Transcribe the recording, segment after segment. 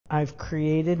I've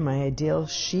created my ideal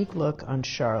chic look on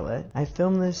Charlotte. I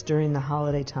filmed this during the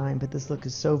holiday time, but this look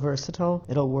is so versatile,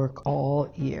 it'll work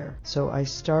all year. So I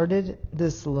started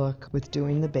this look with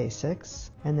doing the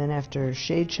basics, and then after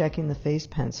shade checking the face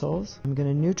pencils, I'm going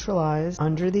to neutralize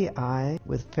under the eye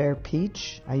with Fair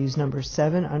Peach. I use number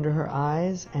 7 under her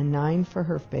eyes and 9 for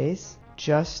her face,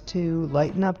 just to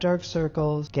lighten up dark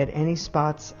circles, get any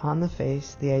spots on the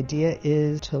face. The idea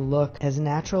is to look as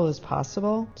natural as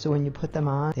possible, so when you put them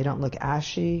on, they don't look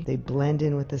ashy, they blend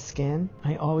in with the skin.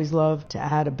 I always love to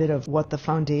add a bit of the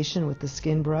foundation with the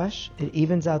skin brush. It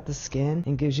evens out the skin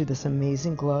and gives you this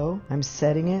amazing glow. I'm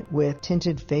setting it with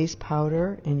Tinted face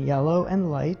powder in yellow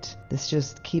and light. This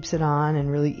just keeps it on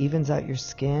and really evens out your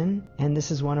skin. And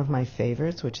this is one of my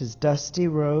favorites, which is Dusty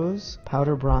Rose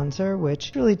Powder Bronzer,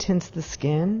 which really tints the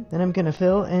skin. Then I'm going to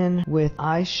fill in with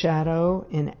eyeshadow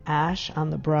in Ash on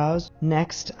the brows.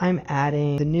 Next, I'm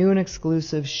adding the new and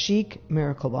exclusive Chic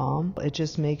Miracle Balm. It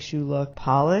just makes you look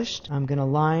polished. I'm going to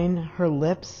line her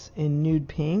lips in Nude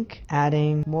Pink,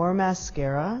 adding more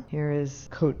mascara. Here is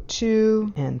coat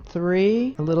 2 and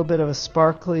 3, a little bit of a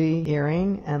sparkly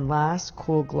earring, and last,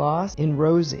 cool gloss in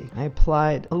Rosy. I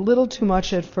applied a little too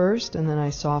much at first, and then I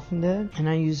softened it, and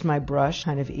I used my brush,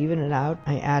 kind of even it out.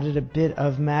 I added a bit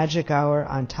of Magic Hour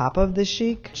on top of the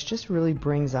Chic, which just really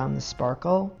brings on the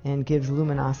sparkle and gives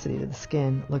luminosity to the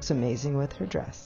skin. Looks amazing with her dress.